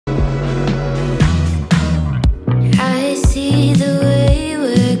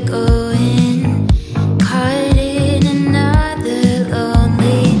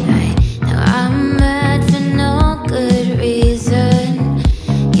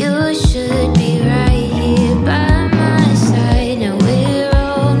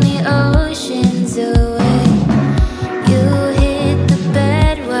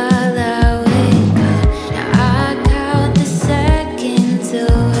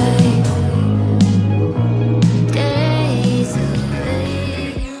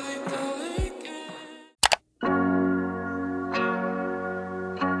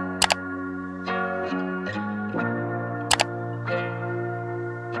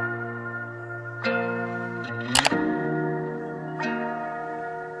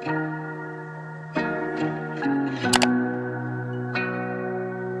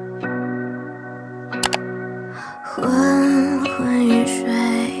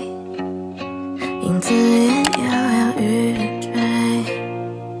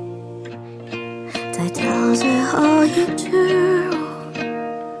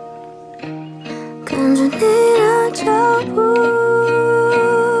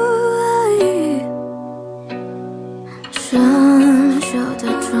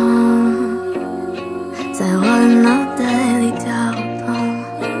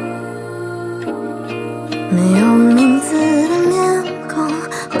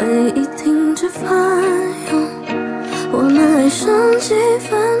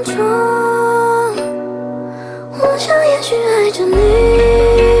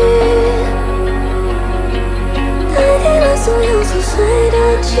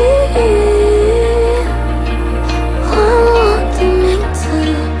记忆，唤我的名字，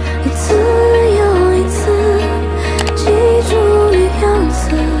一次又一次，记住你样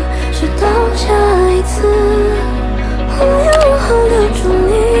子，直到下一次，我要如何留住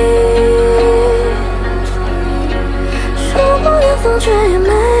你？说不了否决也没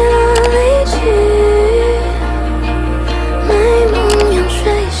了力气，美梦要睡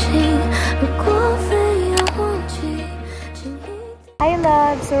醒，如果非要忘记。Hi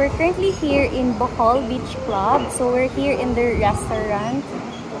loves, so we're currently here in Bohol Beach Club. So we're here in the restaurant,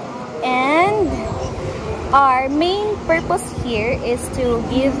 and our main purpose here is to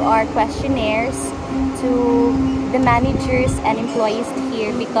give our questionnaires to the managers and employees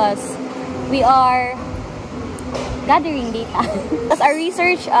here because we are gathering data. Because our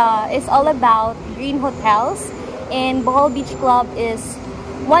research is all about green hotels, and Bohol Beach Club is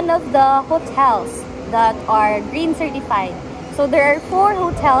one of the hotels that are green certified. So there are 4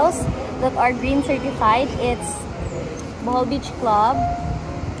 hotels that are green certified. It's Bohol Beach Club,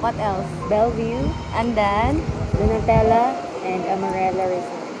 what else? Bellevue, And then Donatella, and Amarela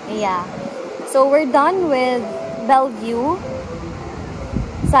Resort. yeah. So we're done with Bellevue.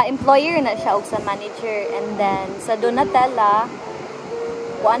 Sa employer na siya o sa manager, and then sa Donatella,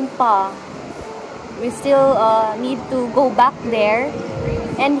 kuan pa. We still need to go back there.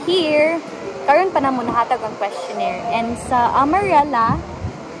 And here, karon pa na mo nahatag ang questionnaire. And sa Amarela,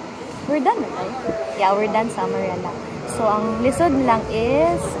 we're done, right? Yeah, we're done sa Amarela. So ang lisod lang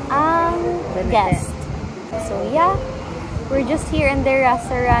is ang guest. So yeah, we're just here in the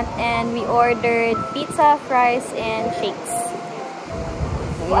restaurant and we ordered pizza, fries, and shakes.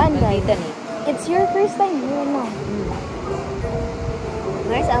 Kuan ba? It's your first time here, no?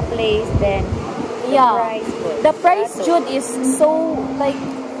 Nice ang place, then Yeah. price good. The price, Jude, is so like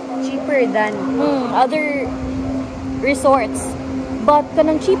Cheaper than other resorts. But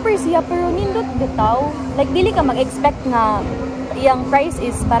kanang cheaper siya pero nindot bitaw. Like dili ka mag-expect nga yung price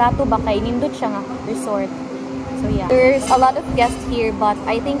is barato ba kay nindot siya nga resort. So yeah. There's a lot of guests here but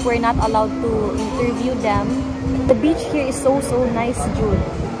I think we're not allowed to interview them. The beach here is so nice, Jude.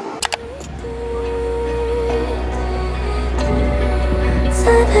 再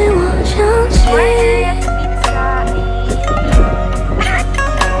陪我想起。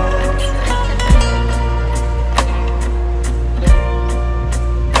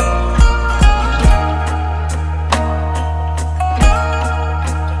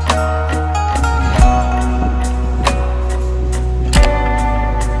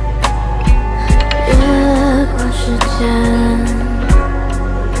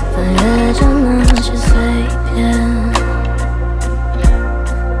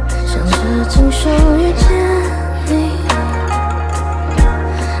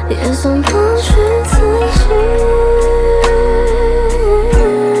也算剥去自己，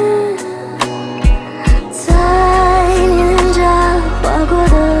在你脸颊划过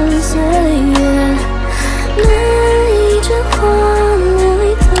的岁月，每一枝花流离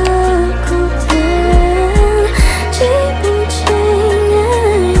的枯田，记不清年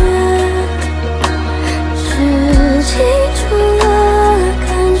月，只记住了感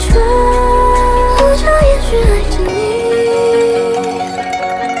觉，我就也许爱着你。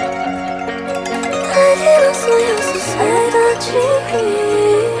所有琐碎的记忆，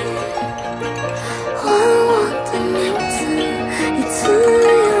唤我的名字，一次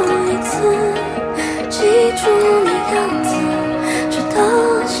又一次，记住你样子，直到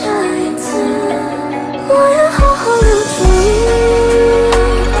下一次，我要好好留住你。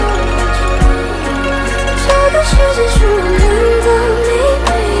这个世界是我们的秘密，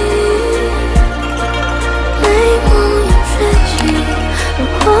美梦要睡醒，如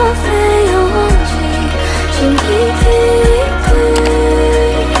果非要忘记。一滴一滴，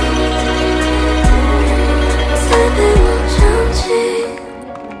再陪我想起。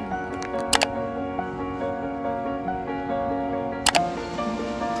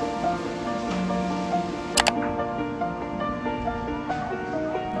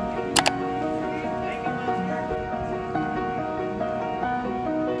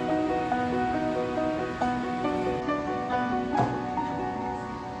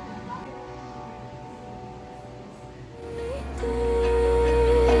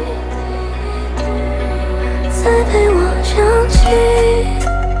再陪我想起。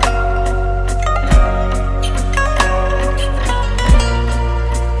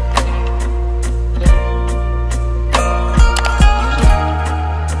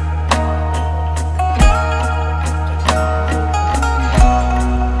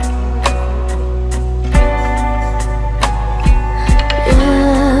越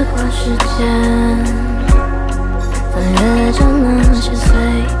过时间，翻阅着那些岁